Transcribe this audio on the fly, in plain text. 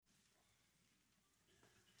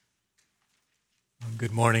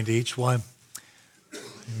Good morning to each one. I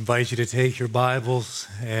invite you to take your Bibles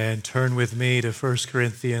and turn with me to 1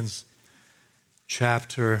 Corinthians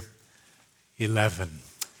chapter 11.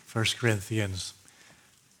 1 Corinthians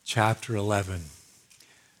chapter 11.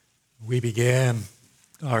 We began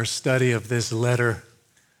our study of this letter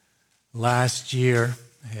last year,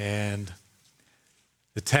 and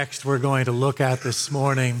the text we're going to look at this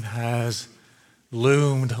morning has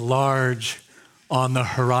loomed large on the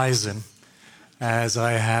horizon as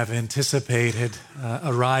I have anticipated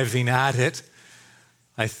arriving at it.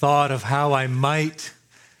 I thought of how I might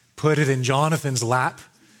put it in Jonathan's lap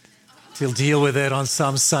to deal with it on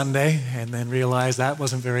some Sunday, and then realized that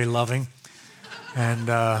wasn't very loving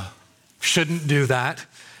and shouldn't do that.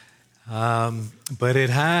 But it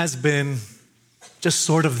has been just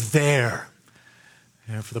sort of there.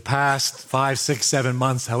 For the past 5, 6, 7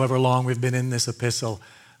 months, however long we've been in this epistle,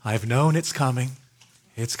 I've known it's coming.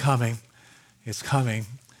 It's coming. It's coming.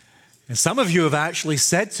 And some of you have actually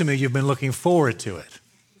said to me you've been looking forward to it.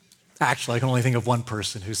 Actually, I can only think of one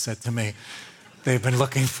person who said to me they've been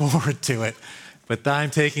looking forward to it. But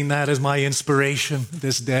I'm taking that as my inspiration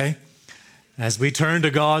this day as we turn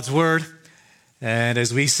to God's Word and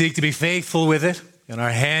as we seek to be faithful with it in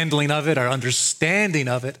our handling of it, our understanding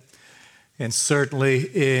of it, and certainly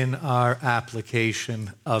in our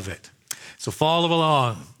application of it. So follow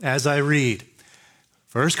along as I read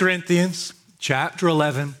 1 Corinthians chapter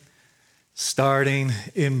 11, starting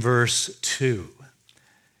in verse 2.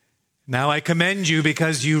 Now I commend you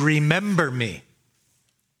because you remember me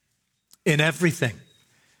in everything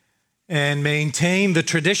and maintain the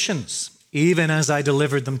traditions, even as I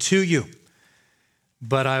delivered them to you.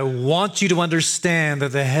 But I want you to understand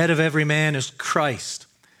that the head of every man is Christ.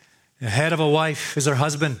 The head of a wife is her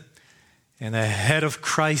husband, and the head of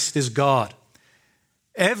Christ is God.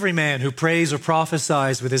 Every man who prays or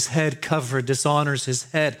prophesies with his head covered dishonors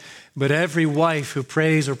his head, but every wife who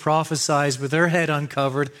prays or prophesies with her head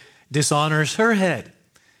uncovered dishonors her head.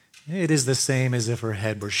 It is the same as if her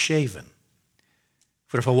head were shaven.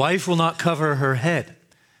 For if a wife will not cover her head,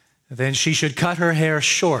 then she should cut her hair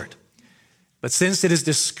short. But since it is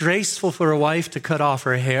disgraceful for a wife to cut off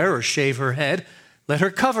her hair or shave her head, let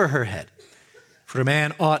her cover her head. For a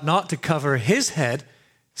man ought not to cover his head,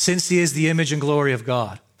 since he is the image and glory of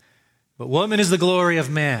God. But woman is the glory of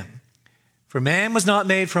man. For man was not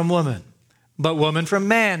made from woman, but woman from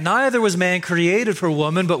man. Neither was man created for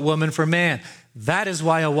woman, but woman for man. That is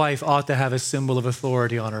why a wife ought to have a symbol of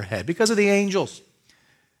authority on her head, because of the angels.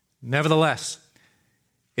 Nevertheless,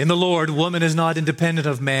 in the Lord, woman is not independent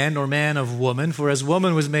of man, nor man of woman. For as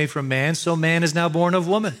woman was made from man, so man is now born of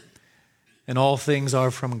woman. And all things are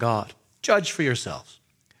from God. Judge for yourselves.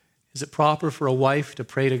 Is it proper for a wife to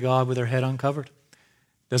pray to God with her head uncovered?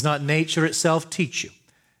 Does not nature itself teach you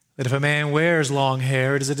that if a man wears long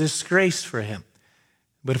hair, it is a disgrace for him?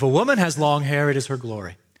 But if a woman has long hair, it is her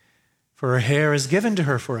glory, for her hair is given to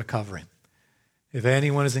her for a covering. If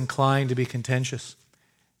anyone is inclined to be contentious,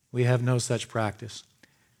 we have no such practice,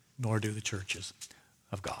 nor do the churches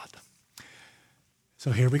of God.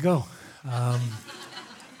 So here we go.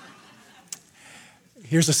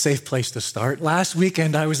 Here's a safe place to start. Last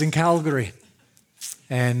weekend, I was in Calgary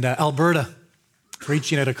and Alberta,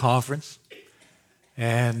 preaching at a conference.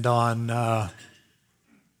 And on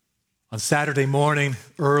Saturday morning,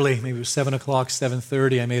 early, maybe it was 7 o'clock,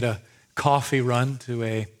 7:30, I made a coffee run to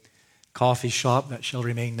a coffee shop that shall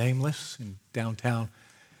remain nameless in downtown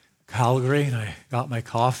Calgary. And I got my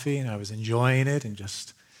coffee and I was enjoying it and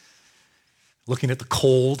just looking at the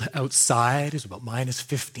cold outside. It was about minus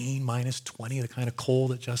 15, minus 20, the kind of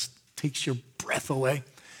cold that just takes your breath away.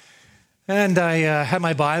 And I had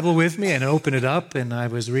my Bible with me and opened it up, and I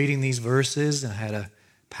was reading these verses, and I had a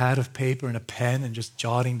pad of paper and a pen and just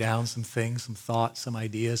jotting down some things, some thoughts, some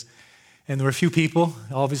ideas. And there were a few people,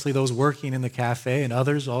 obviously those working in the cafe, and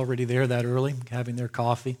others already there that early, having their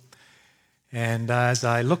coffee. And as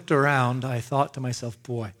I looked around, I thought to myself,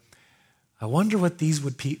 boy, I wonder what these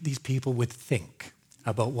people would think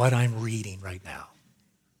about what I'm reading right now.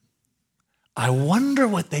 I wonder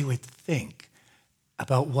what they would think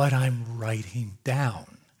about what I'm writing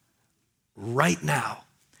down right now.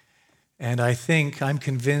 And I'm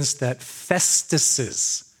convinced that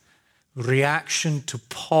Festus's reaction to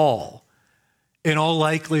Paul, in all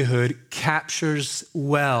likelihood, captures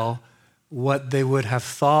well what they would have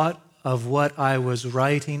thought of what I was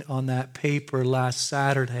writing on that paper last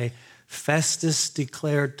Saturday. Festus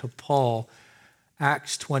declared to Paul,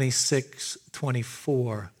 Acts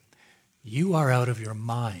 26:24, "You are out of your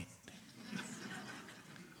mind.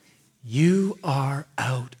 You are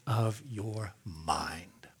out of your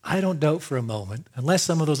mind." I don't doubt for a moment, unless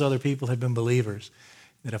some of those other people had been believers,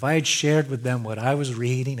 that if I had shared with them what I was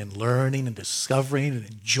reading and learning and discovering and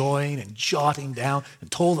enjoying and jotting down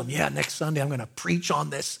and told them, yeah, next Sunday I'm going to preach on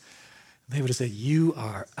this, they would have said, you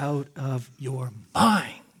are out of your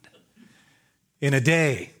mind. In a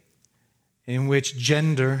day in which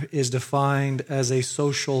gender is defined as a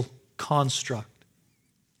social construct,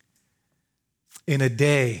 in a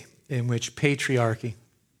day in which patriarchy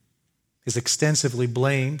is extensively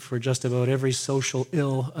blamed for just about every social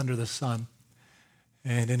ill under the sun,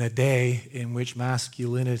 and in a day in which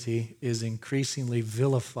masculinity is increasingly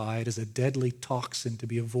vilified as a deadly toxin to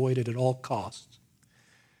be avoided at all costs,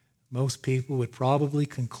 most people would probably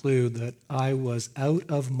conclude that I was out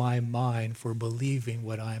of my mind for believing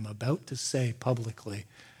what I am about to say publicly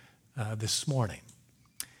this morning.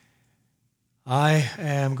 I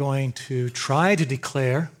am going to try to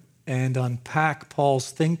declare and unpack Paul's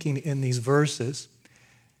thinking in these verses,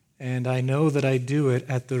 and I know that I do it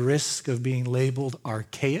at the risk of being labeled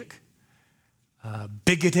archaic,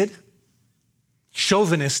 bigoted,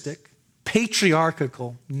 chauvinistic,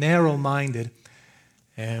 patriarchal, narrow-minded,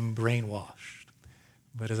 and brainwashed.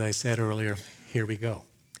 But as I said earlier, here we go.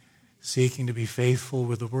 Seeking to be faithful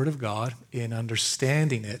with the Word of God in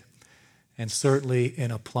understanding it and certainly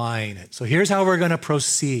in applying it. So here's how we're going to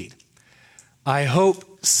proceed. I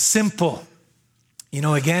hope simple. You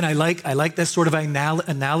know, again, I like this sort of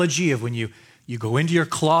analogy of when you go into your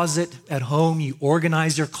closet at home, you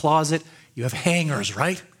organize your closet, you have hangers,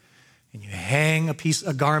 right? And you hang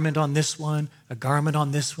a garment on this one, a garment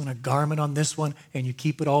on this one, a garment on this one, and you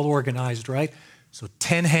keep it all organized, right? So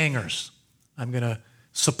 10 hangers I'm going to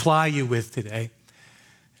supply you with today.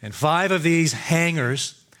 And 5 of these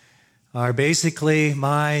hangers are basically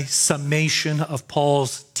my summation of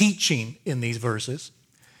Paul's teaching in these verses.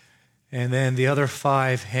 And then the other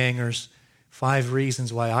 5 hangers, 5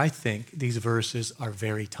 reasons why I think these verses are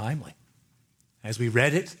very timely. As we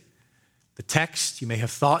read it, the text, you may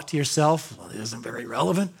have thought to yourself, well, it isn't very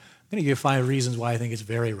relevant. I'm going to give you 5 reasons why I think it's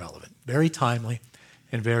very relevant, very timely,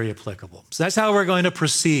 and very applicable. So that's how we're going to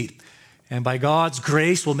proceed. And by God's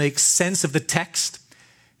grace, we'll make sense of the text.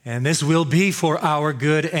 And this will be for our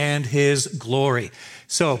good and His glory.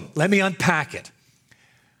 So let me unpack it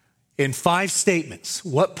in 5 statements,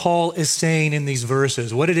 what Paul is saying in these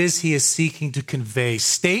verses, what it is he is seeking to convey.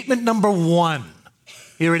 Statement number 1,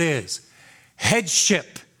 here it is.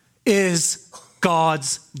 Headship is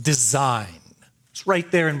God's design. It's right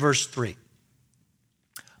there in verse 3.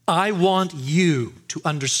 I want you to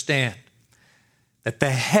understand that the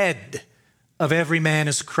head of every man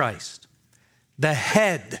is Christ. The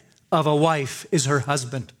head of a wife is her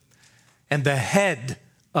husband. And the head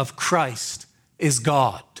of Christ is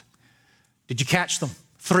God. Did you catch them?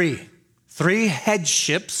 3. 3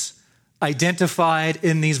 headships identified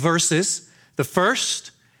in these verses. The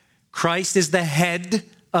first, Christ is the head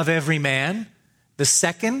of every man. The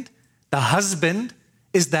second, the husband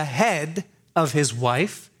is the head of his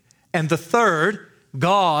wife. And the third,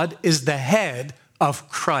 God is the head of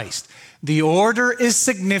Christ. The order is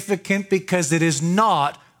significant because it is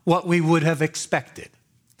not what we would have expected.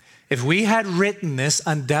 If we had written this,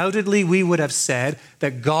 undoubtedly we would have said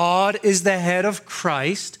that God is the head of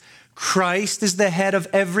Christ, Christ is the head of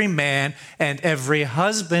every man, and every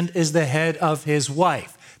husband is the head of his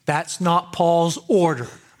wife. That's not Paul's order.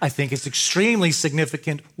 I think it's extremely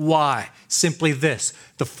significant. Why? Simply this.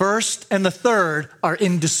 The first and the third are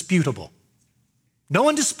indisputable. No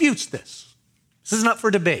one disputes this. This isn't up for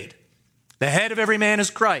debate. The head of every man is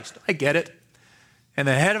Christ. I get it. And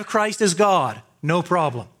the head of Christ is God. No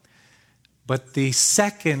problem. But the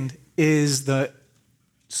second is the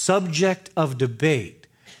subject of debate.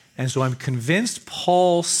 And so I'm convinced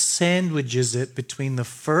Paul sandwiches it between the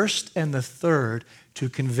first and the third to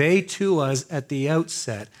convey to us at the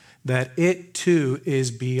outset that it too is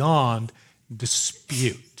beyond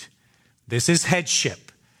dispute. This is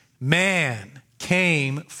headship. Man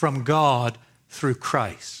came from God through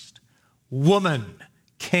Christ. Woman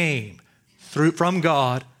came from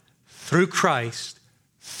God through Christ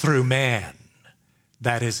through man.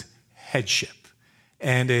 That is headship.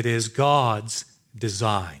 And it is God's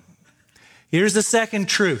design. Here's the second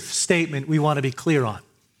truth statement we want to be clear on.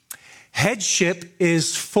 Headship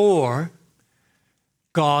is for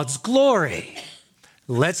God's glory.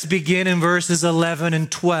 Let's begin in verses 11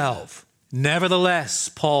 and 12. Nevertheless,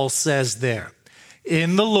 Paul says there,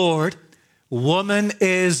 in the Lord, woman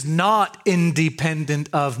is not independent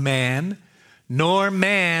of man, nor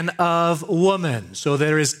man of woman. So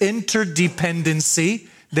there is interdependency,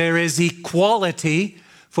 there is equality.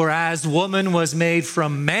 For as woman was made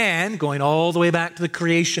from man, going all the way back to the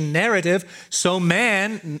creation narrative, so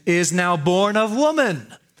man is now born of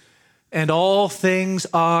woman. And all things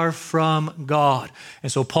are from God. And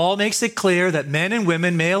so Paul makes it clear that men and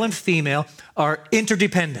women, male and female, are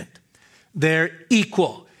interdependent. They're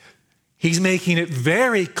equal. He's making it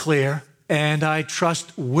very clear, and I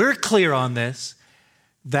trust we're clear on this,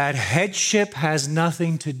 that headship has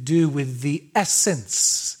nothing to do with the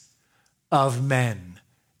essence of men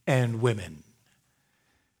and women.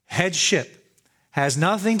 Headship has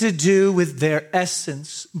nothing to do with their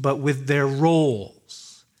essence, but with their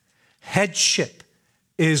roles. Headship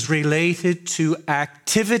is related to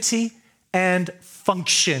activity and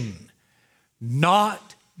function,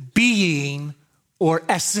 not being or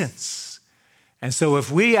essence. And so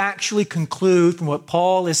if we actually conclude from what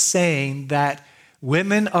Paul is saying that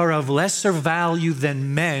women are of lesser value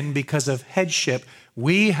than men because of headship,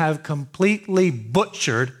 we have completely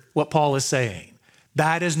butchered what Paul is saying.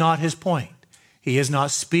 That is not his point. He is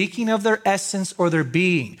not speaking of their essence or their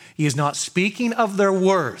being. He is not speaking of their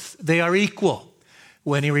worth. They are equal.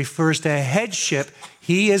 When he refers to headship,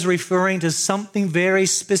 he is referring to something very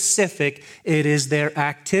specific. It is their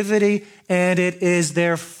activity and it is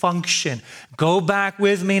their function. Go back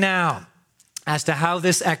with me now as to how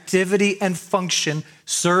this activity and function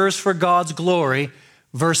serves for God's glory.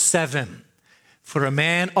 Verse 7. For a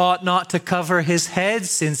man ought not to cover his head,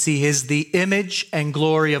 since he is the image and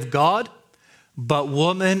glory of God, but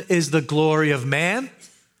woman is the glory of man.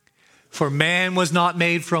 For man was not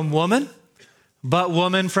made from woman, but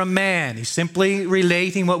woman from man. He's simply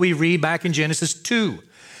relating what we read back in Genesis 2.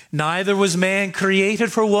 Neither was man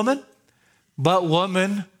created for woman, but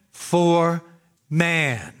woman for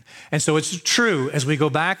man. And so it's true, as we go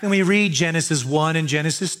back and we read Genesis 1 and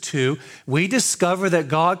Genesis 2, we discover that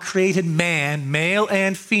God created man, male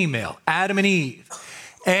and female, Adam and Eve.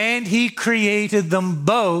 And he created them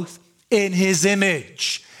both in his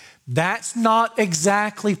image. That's not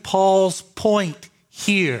exactly Paul's point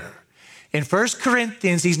here. In 1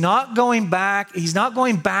 Corinthians, he's not going back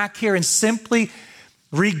here and simply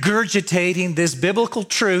regurgitating this biblical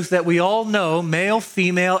truth that we all know, male,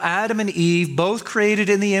 female, Adam and Eve, both created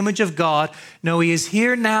in the image of God. No, he is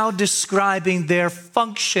here now describing their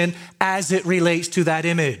function as it relates to that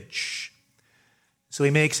image. So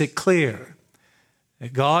he makes it clear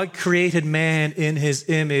that God created man in his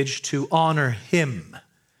image to honor him.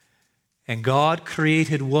 And God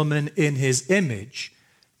created woman in his image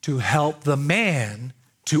to help the man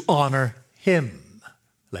to honor him.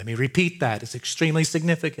 Let me repeat that. It's extremely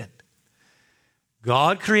significant.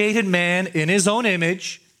 God created man in his own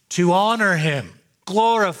image to honor him,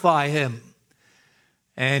 glorify him.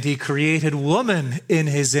 And he created woman in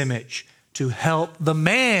his image to help the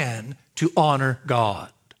man to honor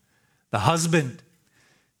God. The husband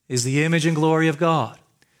is the image and glory of God.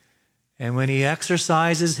 And when he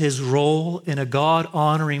exercises his role in a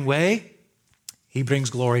God-honoring way, he brings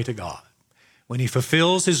glory to God. When he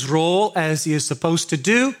fulfills his role as he is supposed to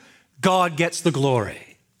do, God gets the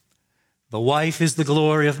glory. The wife is the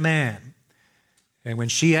glory of man. And when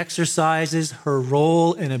she exercises her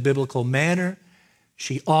role in a biblical manner,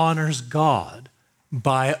 she honors God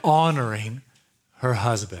by honoring her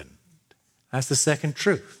husband. That's the second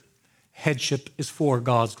truth. Headship is for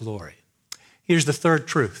God's glory. Here's the third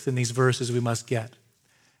truth in these verses we must get.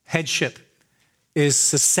 Headship is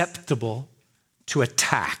susceptible to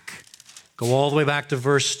attack. Go all the way back to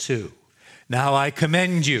verse 2. Now I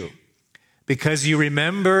commend you because you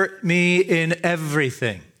remember me in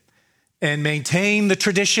everything and maintain the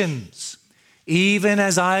traditions, even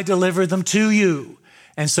as I delivered them to you.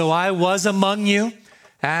 And so I was among you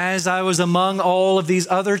as I was among all of these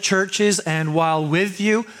other churches, and while with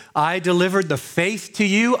you, I delivered the faith to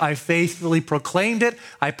you. I faithfully proclaimed it.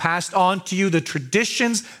 I passed on to you the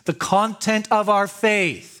traditions, the content of our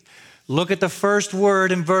faith. Look at the first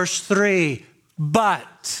word in verse 3.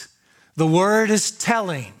 But the word is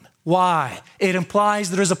telling. Why? It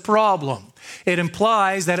implies there is a problem. It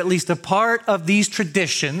implies that at least a part of these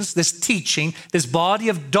traditions, this teaching, this body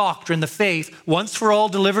of doctrine, the faith, once for all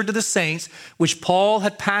delivered to the saints, which Paul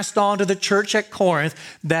had passed on to the church at Corinth,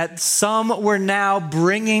 that some were now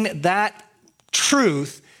bringing that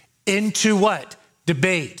truth into what?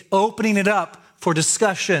 Debate, opening it up for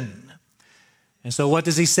discussion. And so what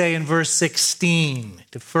does he say in verse 16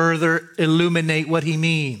 to further illuminate what he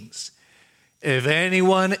means? If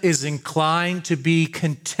anyone is inclined to be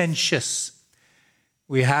contentious,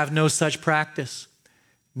 we have no such practice,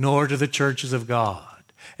 nor do the churches of God.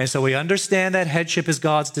 And so we understand that headship is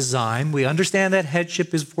God's design. We understand that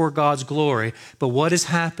headship is for God's glory. But what is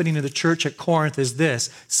happening in the church at Corinth is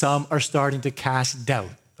this. Some are starting to cast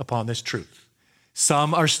doubt. upon this truth.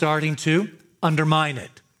 Some are starting to undermine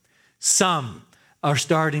it. Some are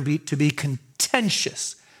starting to be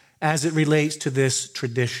contentious as it relates to this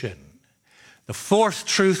tradition. The fourth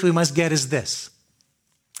truth we must get is this: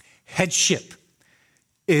 headship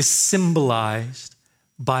is symbolized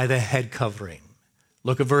by the head covering.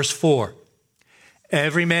 Look at verse 4.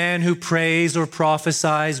 Every man who prays or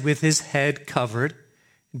prophesies with his head covered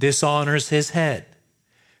dishonors his head.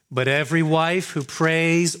 But every wife who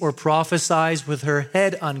prays or prophesies with her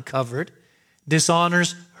head uncovered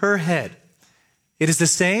dishonors her head. It is the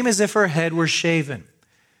same as if her head were shaven.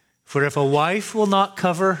 For if a wife will not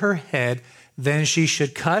cover her head, then she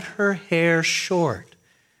should cut her hair short.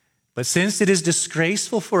 But since it is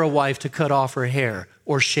disgraceful for a wife to cut off her hair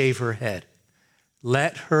or shave her head,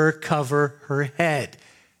 let her cover her head.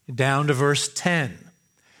 Down to verse 10.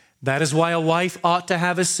 That is why a wife ought to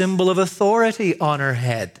have a symbol of authority on her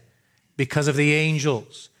head because of the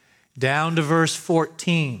angels. Down to verse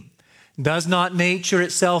 14. Does not nature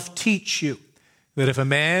itself teach you that if a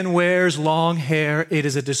man wears long hair, it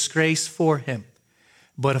is a disgrace for him?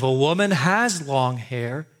 But if a woman has long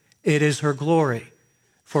hair, it is her glory,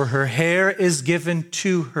 for her hair is given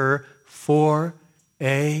to her for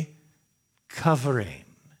a covering.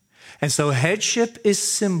 And so headship is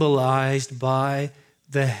symbolized by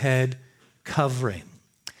the head covering.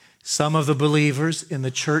 Some of the believers in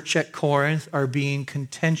the church at Corinth are being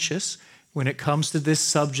contentious when it comes to this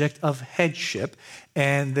subject of headship,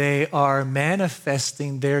 and they are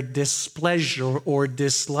manifesting their displeasure or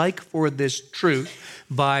dislike for this truth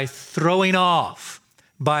by throwing off,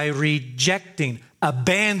 by rejecting,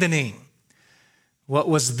 abandoning what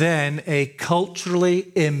was then a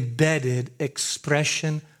culturally embedded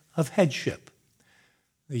expression of headship,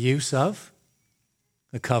 the use of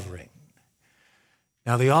the covering.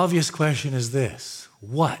 Now, the obvious question is this: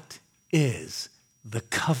 what is the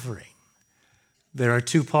covering? There are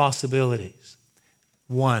two possibilities.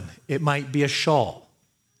 One, it might be a shawl.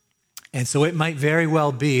 And so it might very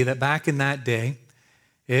well be that back in that day,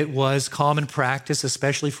 it was common practice,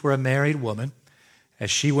 especially for a married woman,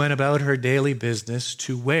 as she went about her daily business,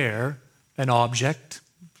 to wear an object,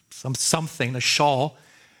 something, a shawl,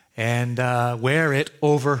 and wear it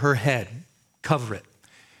over her head, cover it.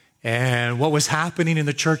 And what was happening in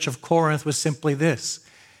the church of Corinth was simply this: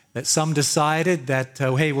 that some decided that,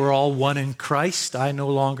 hey, we're all one in Christ. I no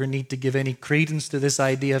longer need to give any credence to this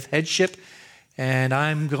idea of headship, and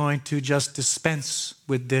I'm going to just dispense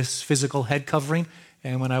with this physical head covering.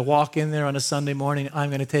 And when I walk in there on a Sunday morning, I'm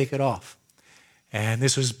going to take it off. And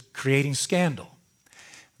this was creating scandal.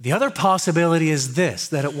 The other possibility is this: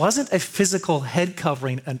 that it wasn't a physical head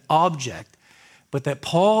covering, an object, but that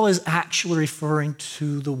Paul is actually referring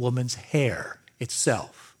to the woman's hair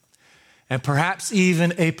itself, and perhaps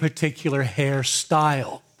even a particular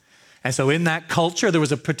hairstyle. And so in that culture, there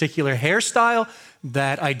was a particular hairstyle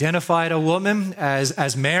that identified a woman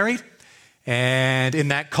as married. And in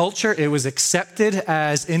that culture, it was accepted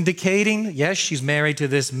as indicating, yes, she's married to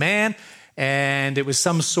this man. And it was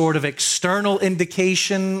some sort of external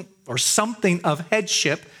indication or something of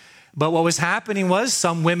headship. But what was happening was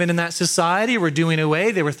some women in that society were doing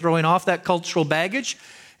away. They were throwing off that cultural baggage.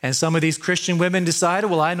 And some of these Christian women decided,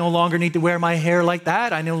 well, I no longer need to wear my hair like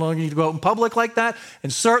that. I no longer need to go out in public like that.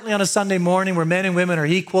 And certainly on a Sunday morning where men and women are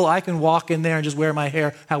equal, I can walk in there and just wear my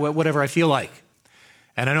hair whatever I feel like.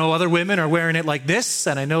 And I know other women are wearing it like this,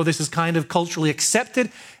 and I know this is kind of culturally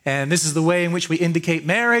accepted, and this is the way in which we indicate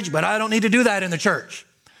marriage, but I don't need to do that in the church.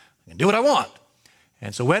 I can do what I want.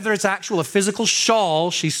 And so whether it's a physical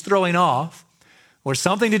shawl she's throwing off, or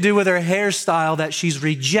something to do with her hairstyle that she's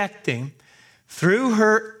rejecting, through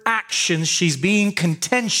her actions, she's being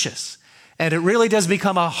contentious. And it really does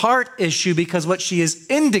become a heart issue, because what she is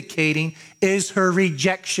indicating is her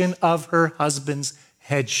rejection of her husband's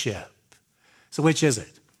headship. So which is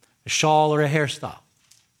it? A shawl or a hairstyle?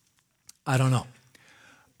 I don't know.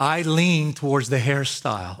 I lean towards the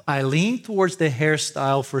hairstyle. I lean towards the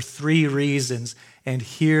hairstyle for three reasons, and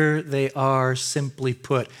here they are simply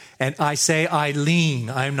put. And I say I lean.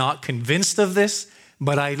 I'm not convinced of this,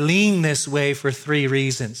 but I lean this way for three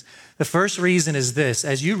reasons. The first reason is this: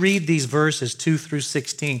 as you read these verses 2 through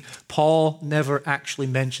 16, Paul never actually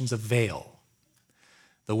mentions a veil.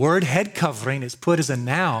 The word head covering is put as a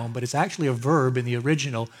noun, but it's actually a verb in the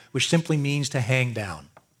original, which simply means to hang down.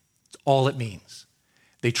 That's all it means.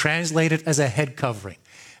 They translate it as a head covering.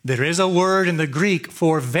 There is a word in the Greek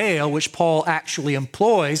for veil, which Paul actually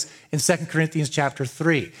employs in 2 Corinthians chapter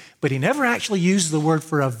 3. But he never actually uses the word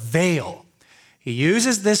for a veil. He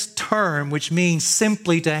uses this term, which means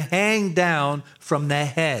simply to hang down from the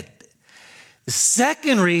head. The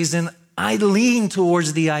second reason I lean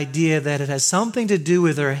towards the idea that it has something to do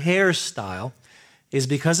with her hairstyle is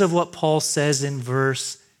because of what Paul says in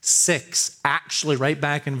verse 6, actually right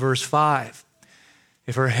back in verse 5.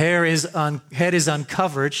 If her head is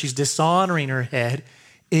uncovered, she's dishonoring her head.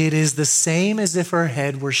 It is the same as if her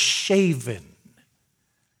head were shaven.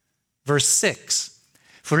 Verse 6,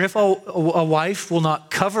 for if a wife will not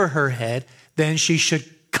cover her head, then she should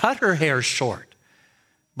cut her hair short.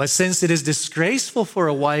 But since it is disgraceful for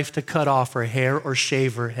a wife to cut off her hair or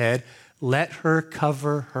shave her head, let her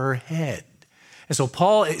cover her head. And so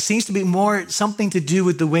Paul, it seems to be more something to do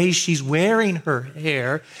with the way she's wearing her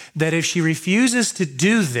hair, that if she refuses to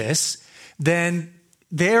do this, then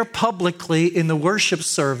there publicly in the worship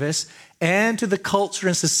service and to the culture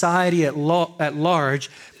and society at large,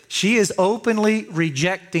 she is openly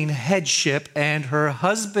rejecting headship and her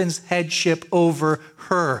husband's headship over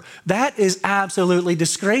her. That is absolutely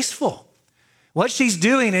disgraceful. What she's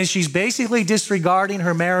doing is she's basically disregarding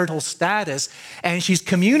her marital status, and she's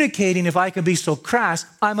communicating, if I could be so crass,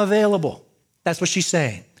 I'm available. That's what she's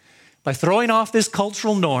saying. By throwing off this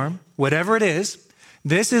cultural norm, whatever it is,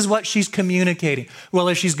 this is what she's communicating. Well,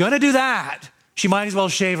 if she's going to do that, she might as well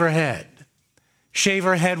shave her head. Shave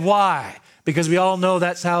her head, why? Because we all know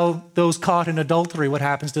that's how those caught in adultery, what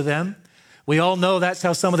happens to them. We all know that's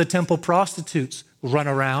how some of the temple prostitutes run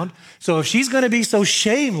around. So if she's going to be so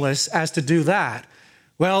shameless as to do that,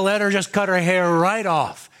 well, let her just cut her hair right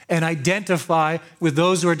off and identify with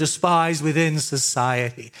those who are despised within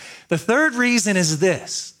society. The third reason is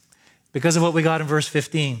this, because of what we got in verse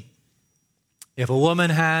 15. If a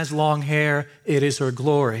woman has long hair, it is her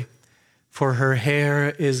glory, for her hair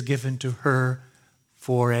is given to her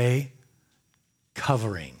for a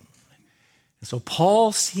covering. And so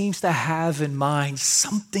Paul seems to have in mind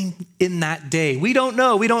something in that day. We don't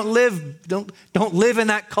know. We don't live in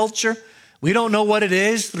that culture. We don't know what it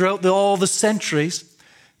is throughout all the centuries.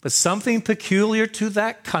 But something peculiar to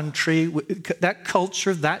that country, that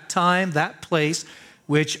culture, that time, that place,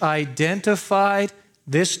 which identified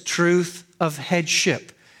this truth of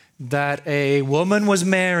headship, that a woman was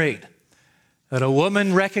married, that a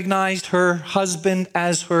woman recognized her husband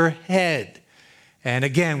as her head. And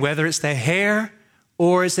again, whether it's the hair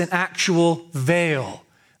or it's an actual veil,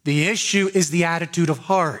 the issue is the attitude of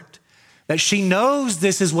heart. That she knows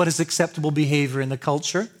this is what is acceptable behavior in the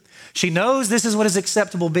culture. She knows this is what is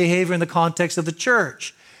acceptable behavior in the context of the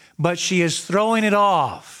church. But she is throwing it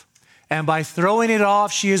off. And by throwing it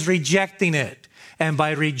off, she is rejecting it. And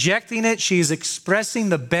by rejecting it, she is expressing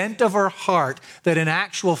the bent of her heart that in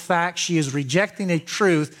actual fact, she is rejecting a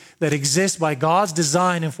truth that exists by God's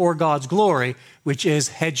design and for God's glory, which is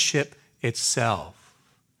headship itself.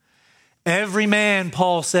 Every man,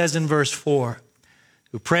 Paul says in verse 4,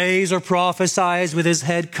 who prays or prophesies with his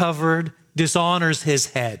head covered, dishonors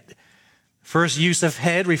his head. First use of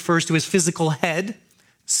head refers to his physical head.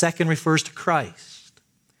 Second refers to Christ.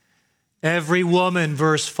 Every woman,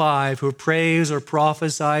 verse 5, who prays or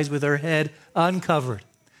prophesies with her head uncovered,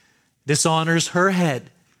 dishonors her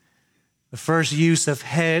head. The first use of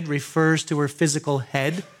head refers to her physical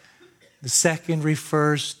head. The second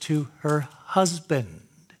refers to her husband.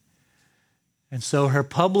 And so her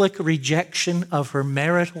public rejection of her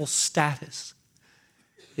marital status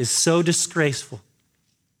is so disgraceful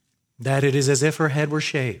that it is as if her head were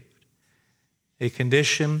shaved, a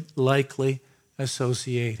condition likely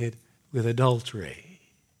associated with adultery.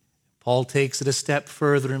 Paul takes it a step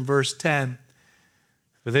further in verse 10.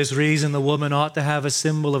 For this reason, the woman ought to have a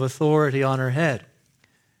symbol of authority on her head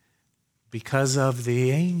because of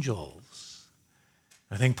the angels.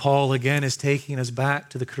 I think Paul again is taking us back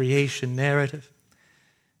to the creation narrative.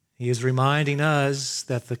 He is reminding us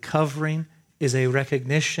that the covering is a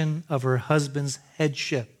recognition of her husband's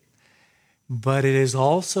headship, but it is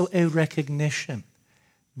also a recognition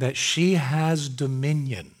that she has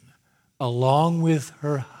dominion along with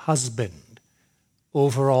her husband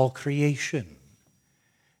over all creation.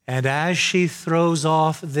 And as she throws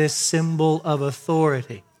off this symbol of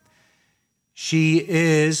authority, she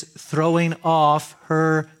is throwing off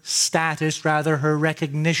her status, rather her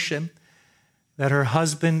recognition that her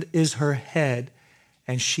husband is her head,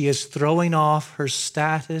 and she is throwing off her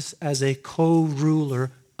status as a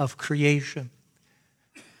co-ruler of creation.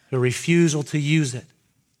 The refusal to use it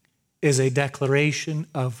is a declaration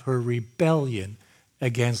of her rebellion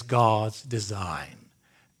against God's design,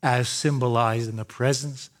 as symbolized in the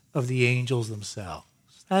presence of the angels themselves.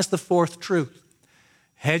 That's the fourth truth.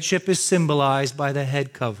 Headship is symbolized by the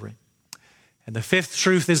head covering. And the fifth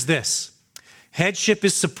truth is this. Headship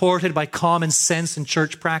is supported by common sense and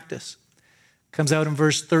church practice. It comes out in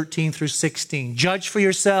verse 13 through 16. Judge for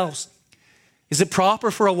yourselves. Is it proper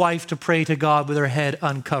for a wife to pray to God with her head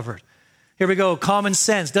uncovered? Here we go. Common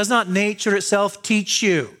sense. Does not nature itself teach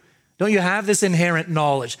you? Don't you have this inherent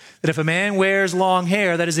knowledge that if a man wears long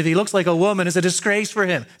hair, that is, if he looks like a woman, it's a disgrace for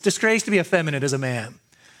him. Disgrace to be effeminate as a man.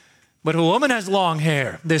 But if a woman has long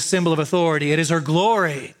hair, this symbol of authority, it is her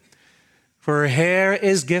glory. For her hair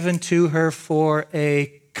is given to her for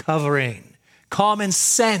a covering. Common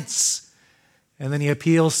sense. And then he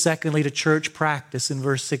appeals secondly to church practice in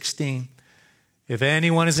verse 16. If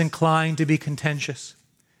anyone is inclined to be contentious,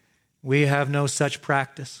 we have no such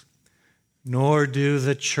practice, nor do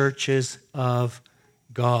the churches of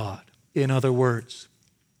God. In other words,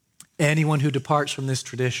 anyone who departs from this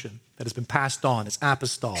tradition that has been passed on is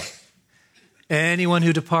apostolic. Anyone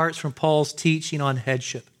who departs from Paul's teaching on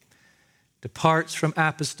headship departs from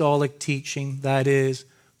apostolic teaching, that is,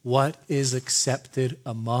 what is accepted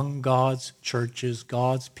among God's churches,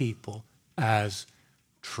 God's people, as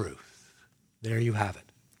truth. There you have it.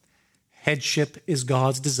 Headship is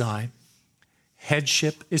God's design.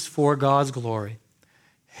 Headship is for God's glory.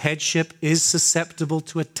 Headship is susceptible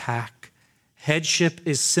to attack. Headship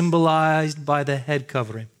is symbolized by the head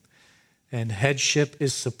covering. And headship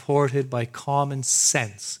is supported by common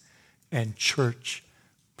sense and church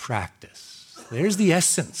practice. There's the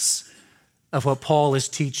essence of what Paul is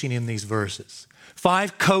teaching in these verses.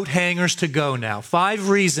 5 coat hangers to go now. 5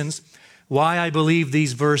 reasons why I believe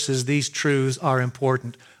these verses, these truths are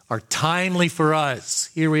important, are timely for us.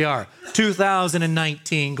 Here we are,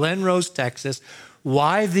 2019, Glen Rose, Texas.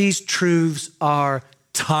 Why these truths are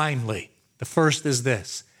timely. The first is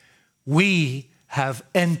this: we have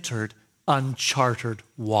entered uncharted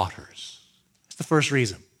waters. That's the first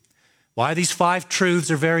reason. Why these 5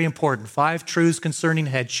 truths are very important. 5 truths concerning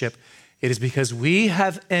headship. It is because we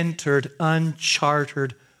have entered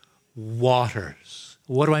uncharted waters.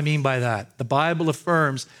 What do I mean by that? The Bible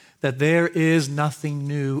affirms that there is nothing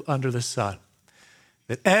new under the sun.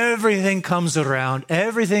 That everything comes around,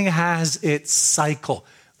 everything has its cycle.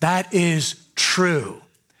 That is true.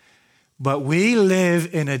 But we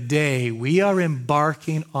live in a day, we are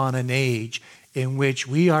embarking on an age in which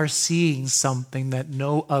we are seeing something that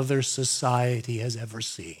no other society has ever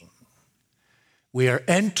seen. We are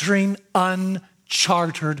entering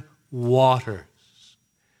uncharted waters.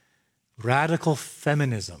 Radical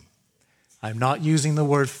feminism. I'm not using the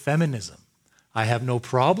word feminism. I have no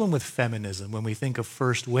problem with feminism when we think of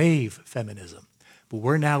first wave feminism. But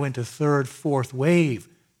we're now into third, fourth wave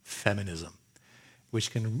feminism,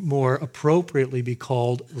 which can more appropriately be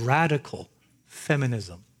called radical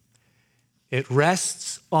feminism. It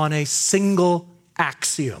rests on a single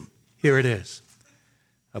axiom. Here it is.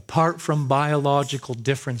 Apart from biological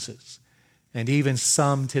differences, and even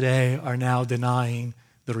some today are now denying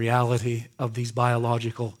the reality of these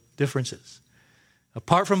biological differences.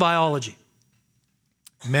 Apart from biology,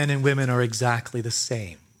 men and women are exactly the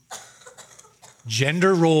same.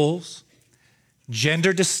 Gender roles,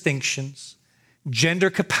 gender distinctions, gender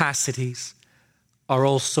capacities are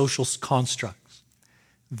all social constructs.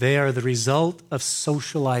 They are the result of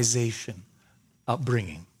socialization,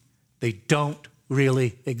 upbringing. They don't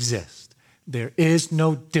really exist. There is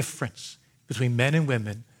no difference between men and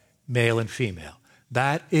women, male and female.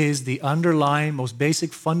 That is the underlying, most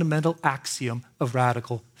basic, fundamental axiom of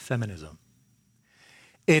radical feminism.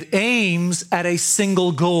 It aims at a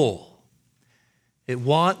single goal. It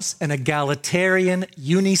wants an egalitarian,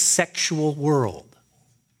 unisexual world.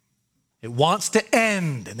 It wants to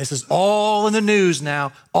end, and this is all in the news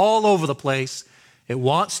now, all over the place. It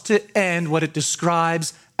wants to end what it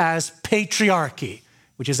describes as patriarchy,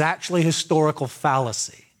 which is actually historical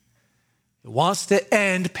fallacy. It wants to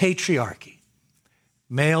end patriarchy,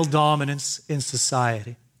 male dominance in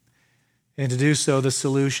society. And to do so, the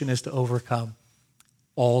solution is to overcome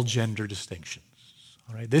all gender distinctions.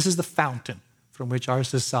 All right? This is the fountain from which our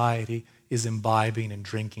society is imbibing and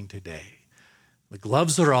drinking today. The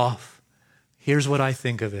gloves are off. Here's what I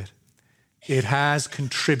think of it. It has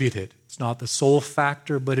contributed. It's not the sole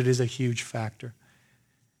factor, but it is a huge factor.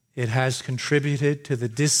 It has contributed to the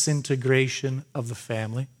disintegration of the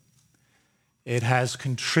family. It has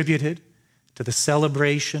contributed to the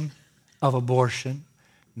celebration of abortion,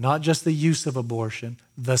 not just the use of abortion,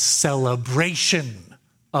 the celebration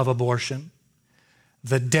of abortion,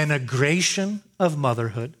 the denigration of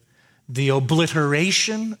motherhood, the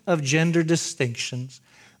obliteration of gender distinctions,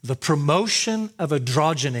 the promotion of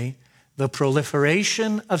androgyny, the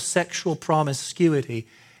proliferation of sexual promiscuity,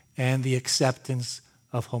 and the acceptance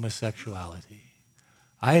of homosexuality.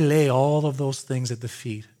 I lay all of those things at the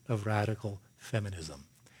feet of radical feminism.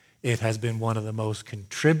 It has been one of the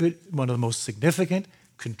most significant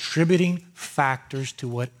contributing factors to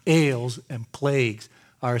what ails and plagues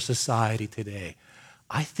our society today.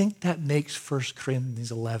 I think that makes 1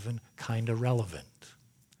 Corinthians 11 kind of relevant.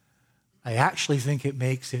 I actually think it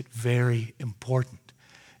makes it very important.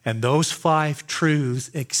 And those 5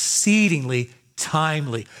 truths exceedingly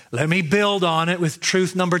timely. Let me build on it with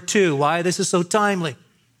truth number 2, why this is so timely.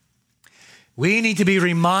 We need to be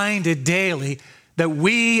reminded daily that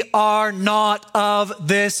we are not of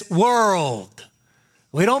this world.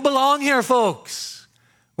 We don't belong here, folks.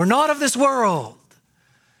 We're not of this world.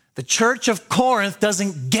 The church of Corinth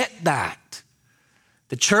doesn't get that.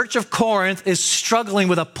 The church of Corinth is struggling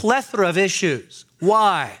with a plethora of issues.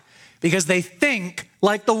 Why? Because they think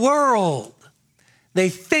like the world. They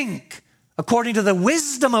think according to the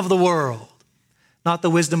wisdom of the world, not the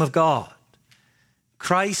wisdom of God.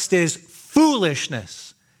 Christ is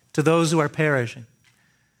foolishness to those who are perishing.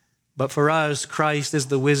 But for us, Christ is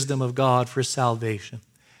the wisdom of God for salvation.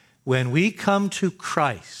 When we come to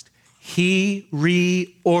Christ, He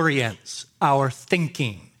reorients our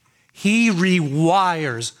thinking. He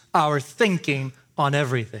rewires our thinking on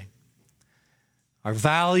everything. Our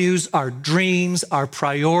values, our dreams, our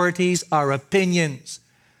priorities, our opinions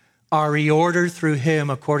are reordered through Him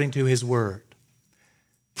according to His word.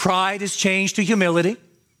 Pride is changed to humility.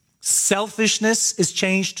 Selfishness is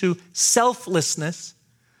changed to selflessness.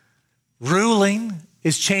 Ruling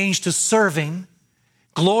is changed to serving.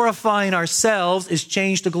 Glorifying ourselves is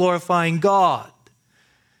changed to glorifying God.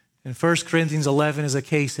 And 1 Corinthians 11 is a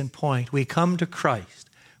case in point. We come to Christ.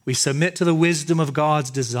 We submit to the wisdom of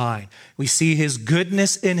God's design. We see His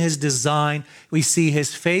goodness in His design. We see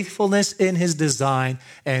His faithfulness in His design.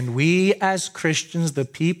 And we as Christians, the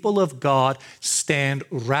people of God, stand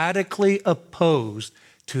radically opposed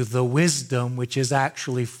to the wisdom which is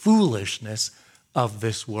actually foolishness of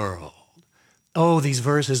this world. Oh, these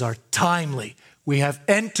verses are timely. We have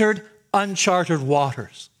entered uncharted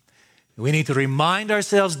waters. We need to remind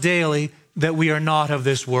ourselves daily that we are not of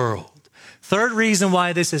this world. Third reason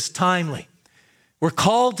why this is timely. We're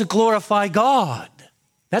called to glorify God.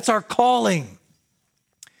 That's our calling.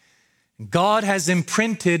 God has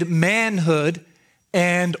imprinted manhood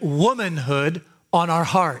and womanhood on our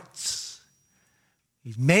hearts.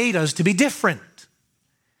 He's made us to be different.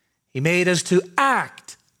 He made us to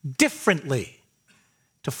act differently,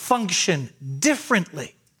 to function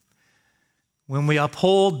differently. When we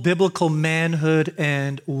uphold biblical manhood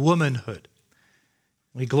and womanhood,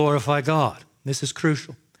 we glorify God. This is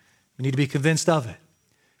crucial. We need to be convinced of it.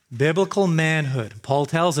 Biblical manhood. Paul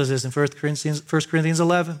tells us this in 1 Corinthians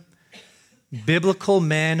 11. Biblical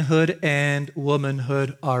manhood and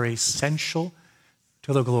womanhood are essential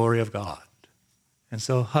to the glory of God. And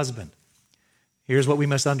so, husband, here's what we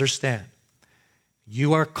must understand.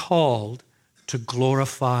 You are called to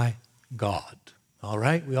glorify God. All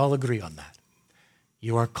right? We all agree on that.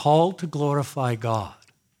 You are called to glorify God,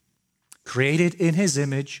 created in His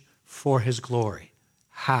image for His glory.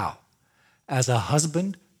 How? As a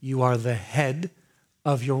husband, you are the head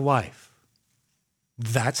of your wife.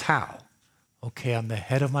 That's how. Okay, I'm the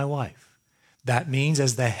head of my wife. That means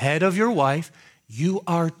as the head of your wife, you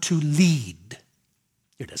are to lead.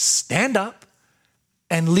 You're to stand up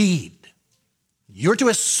and lead. You're to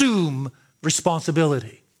assume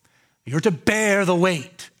responsibility. You're to bear the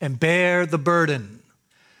weight and bear the burden.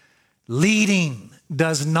 Leading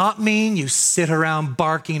does not mean you sit around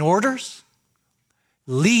barking orders.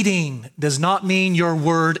 Leading does not mean your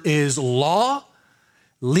word is law.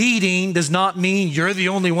 Leading does not mean you're the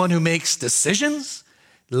only one who makes decisions.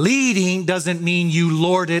 Leading doesn't mean you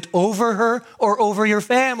lord it over her or over your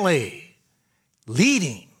family.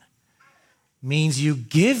 Leading means you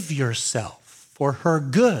give yourself for her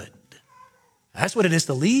good. That's what it is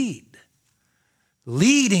to lead.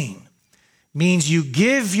 Leading means you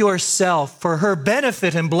give yourself for her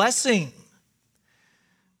benefit and blessing.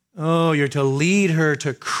 Oh, you're to lead her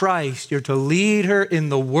to Christ. You're to lead her in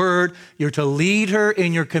the Word. You're to lead her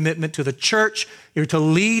in your commitment to the church. You're to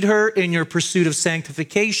lead her in your pursuit of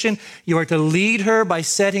sanctification. You are to lead her by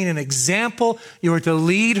setting an example. You are to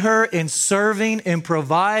lead her in serving, in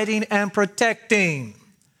providing, and protecting.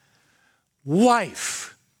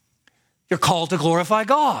 Wife, you're called to glorify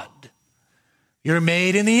God. You're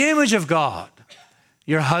made in the image of God.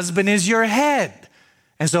 Your husband is your head.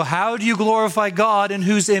 And so how do you glorify God in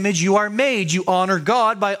whose image you are made? You honor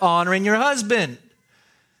God by honoring your husband.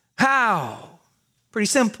 How? Pretty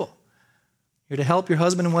simple. You're to help your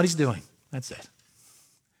husband in what he's doing. That's it.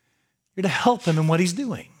 You're to help him in what he's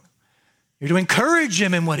doing. You're to encourage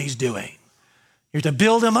him in what he's doing. You're to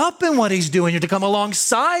build him up in what he's doing. You're to come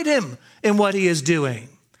alongside him in what he is doing.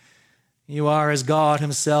 You are as God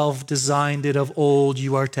himself designed it of old.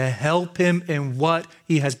 You are to help him in what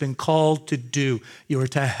he has been called to do. You are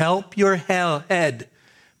to help your head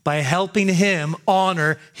by helping him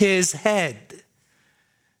honor his head.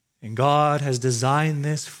 And God has designed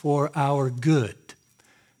this for our good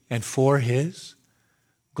and for his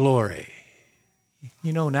glory.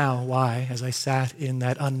 You know now why, as I sat in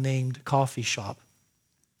that unnamed coffee shop,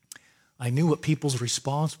 I knew what people's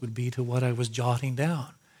response would be to what I was jotting down.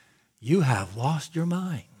 You have lost your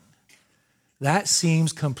mind. That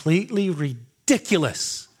seems completely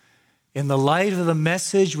ridiculous in the light of the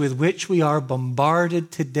message with which we are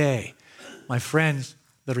bombarded today. My friends,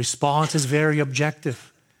 the response is very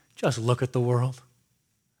objective. Just look at the world.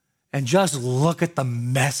 And just look at the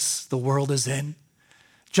mess the world is in.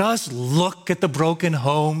 Just look at the broken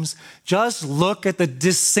homes. Just look at the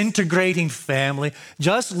disintegrating family.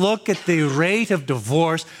 Just look at the rate of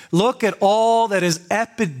divorce. Look at all that is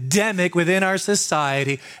epidemic within our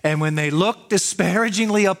society. And when they look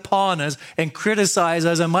disparagingly upon us and criticize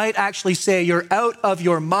us, I might actually say, you're out of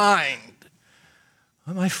your mind.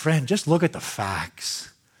 Well, my friend, just look at the facts.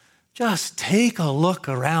 Just take a look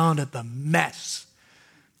around at the mess.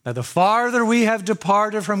 Now, the farther we have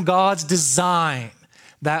departed from God's design,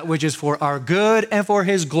 that which is for our good and for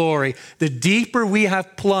his glory, the deeper we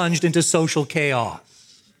have plunged into social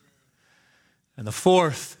chaos. And the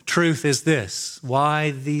fourth truth is this,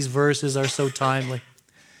 why these verses are so timely.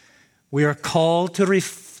 We are called to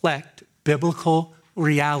reflect biblical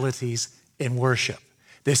realities in worship.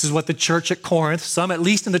 This is what the church at Corinth, some at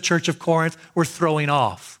least in the church of Corinth, were throwing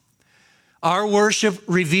off. Our worship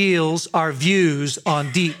reveals our views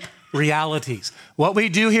on deep realities. What we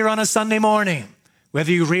do here on a Sunday morning, whether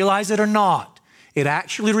you realize it or not, it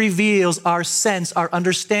actually reveals our sense, our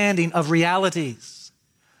understanding of realities.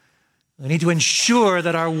 We need to ensure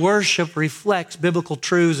that our worship reflects biblical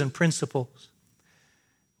truths and principles.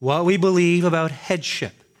 What we believe about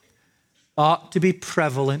headship ought to be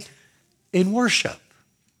prevalent in worship.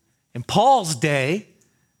 In Paul's day,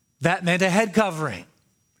 that meant a head covering.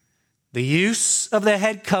 The use of the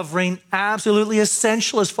head covering, absolutely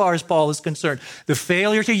essential as far as Paul is concerned. The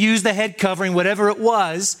failure to use the head covering, whatever it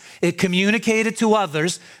was, it communicated to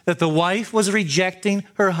others that the wife was rejecting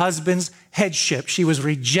her husband's headship. She was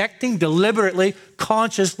rejecting, deliberately,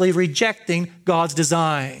 consciously rejecting God's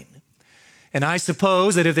design. And I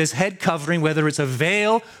suppose that if this head covering, whether it's a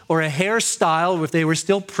veil or a hairstyle, or if they were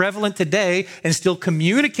still prevalent today and still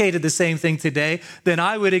communicated the same thing today, then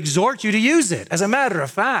I would exhort you to use it. As a matter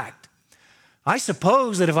of fact, I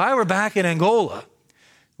suppose that if I were back in Angola,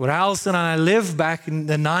 where Allison and I lived back in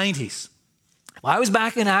the 90s, if I was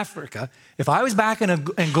back in Africa, if I was back in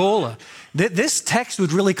Angola, this text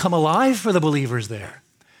would really come alive for the believers there.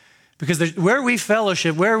 Because where we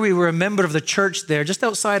fellowship, where we were a member of the church there, just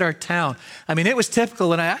outside our town, I mean, it was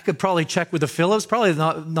typical, and I could probably check with the Phillips, probably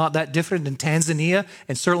not that different in Tanzania,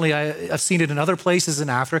 and certainly I've seen it in other places in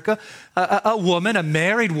Africa. A woman, a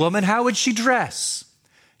married woman, how would she dress?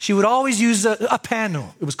 She would always use a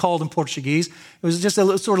pano, it was called in Portuguese. It was just a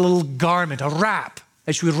little garment, a wrap,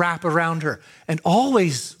 that she would wrap around her, and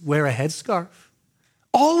always wear a headscarf.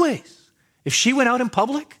 Always. If she went out in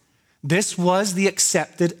public, this was the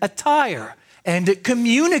accepted attire, and it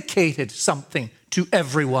communicated something to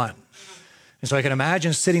everyone. And so I can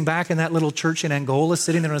imagine sitting back in that little church in Angola,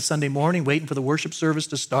 sitting there on a Sunday morning, waiting for the worship service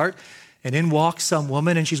to start, and in walks some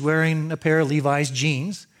woman, and she's wearing a pair of Levi's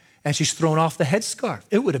jeans, and she's thrown off the headscarf.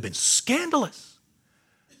 It would have been scandalous.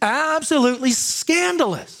 Absolutely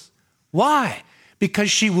scandalous. Why?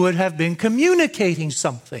 Because she would have been communicating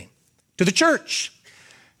something to the church.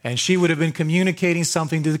 And she would have been communicating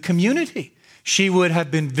something to the community. She would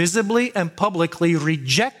have been visibly and publicly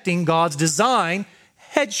rejecting God's design,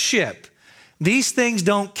 headship. These things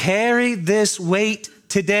don't carry this weight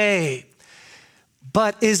today.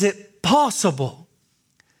 But is it possible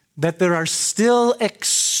that there are still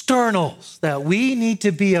externals that we need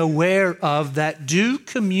to be aware of that do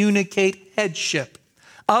communicate headship?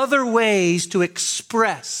 Other ways to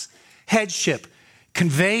express headship,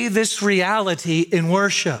 convey this reality in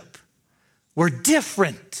worship. We're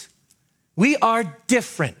different. We are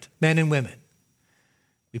different, men and women.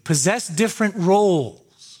 We possess different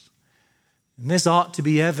roles. And this ought to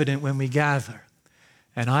be evident when we gather.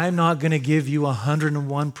 And I'm not going to give you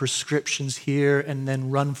 101 prescriptions here and then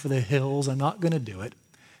run for the hills. I'm not going to do it.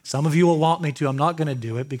 Some of you will want me to. I'm not going to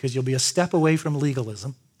do it because you'll be a step away from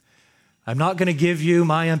legalism. I'm not going to give you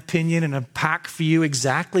my opinion and unpack for you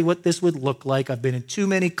exactly what this would look like. I've been in too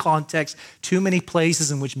many contexts, too many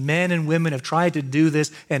places in which men and women have tried to do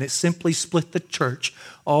this, and it simply split the church.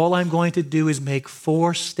 All I'm going to do is make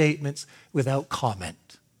 4 statements without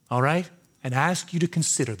comment. All right? and ask you to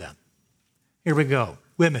consider them. Here we go.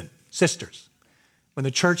 Women, sisters, when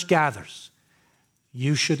the church gathers,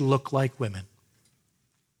 you should look like women.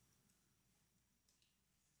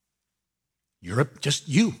 Just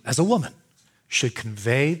you, as a woman, should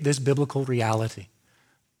convey this biblical reality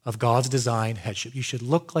of God's design headship. You should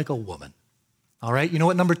look like a woman. All right? You know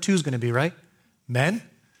what number 2 is going to be, right? Men,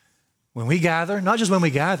 when we gather, not just when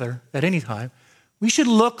we gather, at any time, we should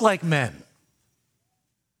look like men.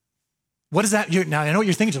 What does that, now I know what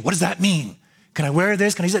you're thinking, what does that mean? Can I wear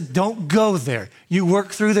this? Can I use it? Don't go there. You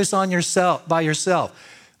work through this on yourself, by yourself.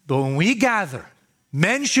 But when we gather,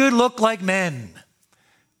 men should look like men.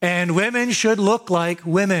 And women should look like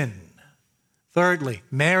women. Thirdly,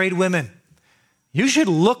 married women. You should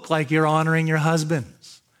look like you're honoring your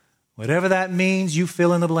husbands. Whatever that means, you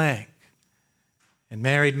fill in the blank. And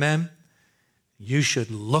married men, you should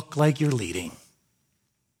look like you're leading.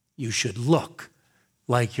 You should look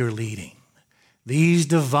like you're leading. These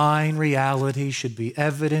divine realities should be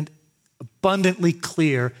evident, abundantly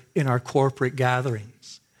clear in our corporate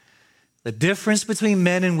gatherings. The difference between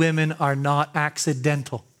men and women are not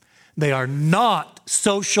accidental. They are not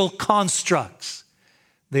social constructs.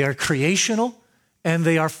 They are creational and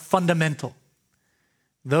they are fundamental.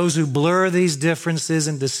 Those who blur these differences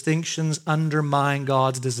and distinctions undermine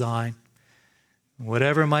God's design.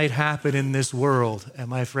 Whatever might happen in this world, and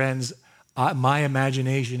my friends, my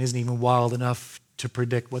imagination isn't even wild enough to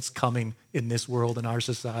predict what's coming in this world and our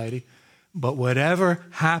society, but whatever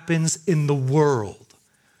happens in the world,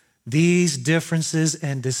 these differences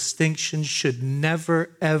and distinctions should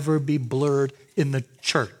never, ever be blurred in the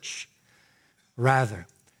church. Rather,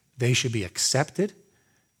 they should be accepted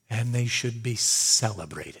and they should be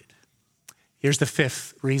celebrated. Here's the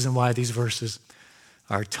 5th reason why these verses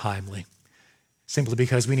are timely. Simply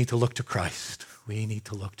because we need to look to Christ. We need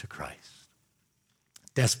to look to Christ.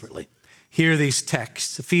 Desperately. Hear these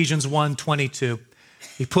texts. Ephesians 1:22.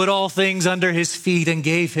 He put all things under his feet and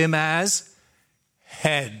gave him as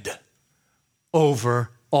head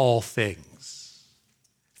over all things.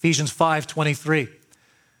 Ephesians 5:23.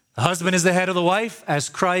 The husband is the head of the wife, as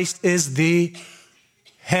Christ is the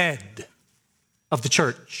head of the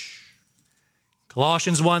church.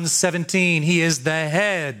 Colossians 1:17. He is the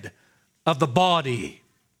head of the body,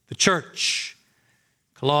 the church.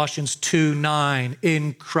 Colossians 2:9.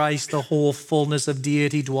 In Christ the whole fullness of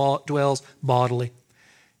deity dwells bodily,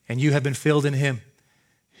 and you have been filled in him,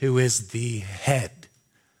 who is the head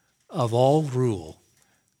of all rule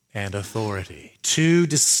and authority. 2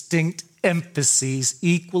 distinct emphases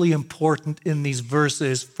equally important in these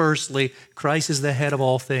verses. Firstly, Christ is the head of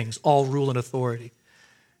all things, all rule and authority.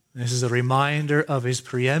 This is a reminder of his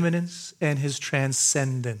preeminence and his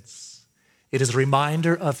transcendence. It is a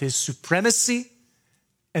reminder of his supremacy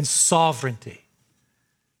and sovereignty.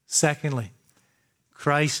 Secondly,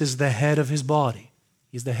 Christ is the head of his body.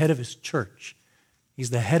 He's the head of his church. He's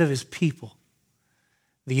the head of his people.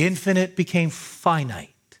 The infinite became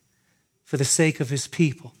finite for the sake of his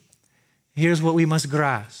people. Here's what we must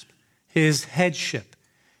grasp. His headship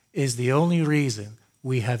is the only reason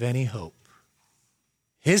we have any hope.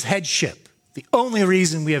 His headship, the only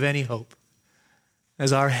reason we have any hope.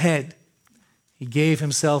 As our head, he gave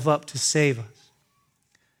himself up to save us.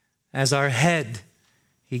 As our head,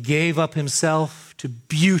 he gave up himself to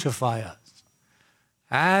beautify us.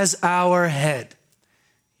 As our head,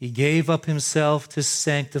 he gave up himself to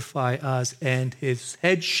sanctify us, and his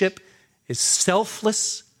headship is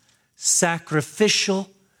selfless, sacrificial,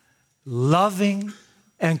 loving,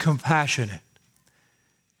 and compassionate.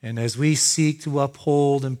 And as we seek to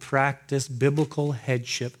uphold and practice biblical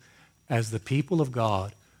headship as the people of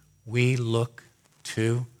God, we look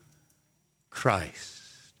to Christ.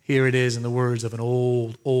 Here it is in the words of an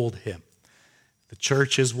old hymn. The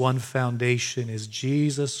church's one foundation is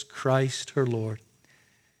Jesus Christ, her Lord.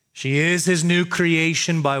 She is his new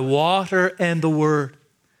creation by water and the word.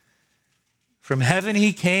 From heaven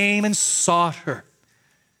he came and sought her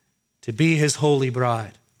to be his holy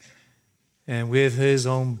bride. And with his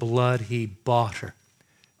own blood he bought her.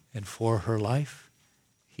 And for her life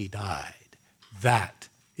he died. That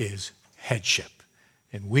is headship.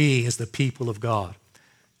 And we as the people of God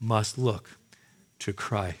must look to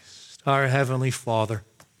Christ. Our Heavenly Father,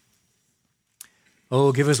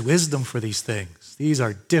 oh, give us wisdom for these things. These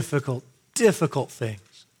are difficult, difficult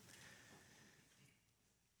things.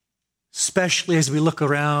 Especially as we look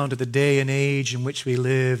around at the day and age in which we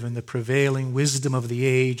live and the prevailing wisdom of the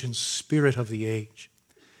age and spirit of the age.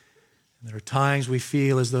 And there are times we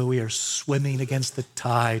feel as though we are swimming against the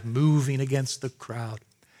tide, moving against the crowd.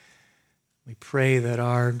 We pray that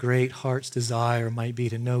our great heart's desire might be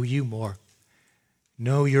to know you more,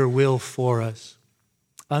 know your will for us,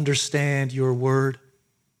 understand your word,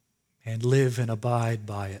 and live and abide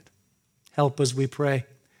by it. Help us, we pray.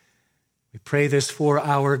 We pray this for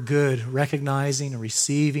our good, recognizing and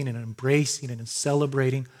receiving and embracing and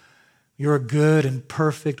celebrating your good and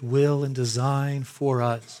perfect will and design for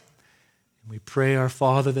us. And we pray, our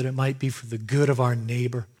Father, that it might be for the good of our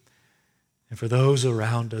neighbor and for those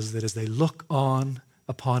around us, that as they look on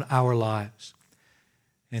upon our lives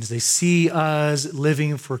and as they see us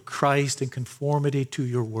living for Christ in conformity to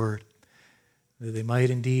your word, that they might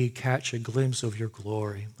indeed catch a glimpse of your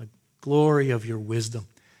glory, the glory of your wisdom,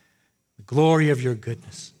 the glory of your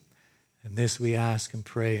goodness. And this we ask and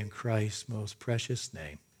pray in Christ's most precious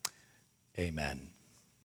name. Amen.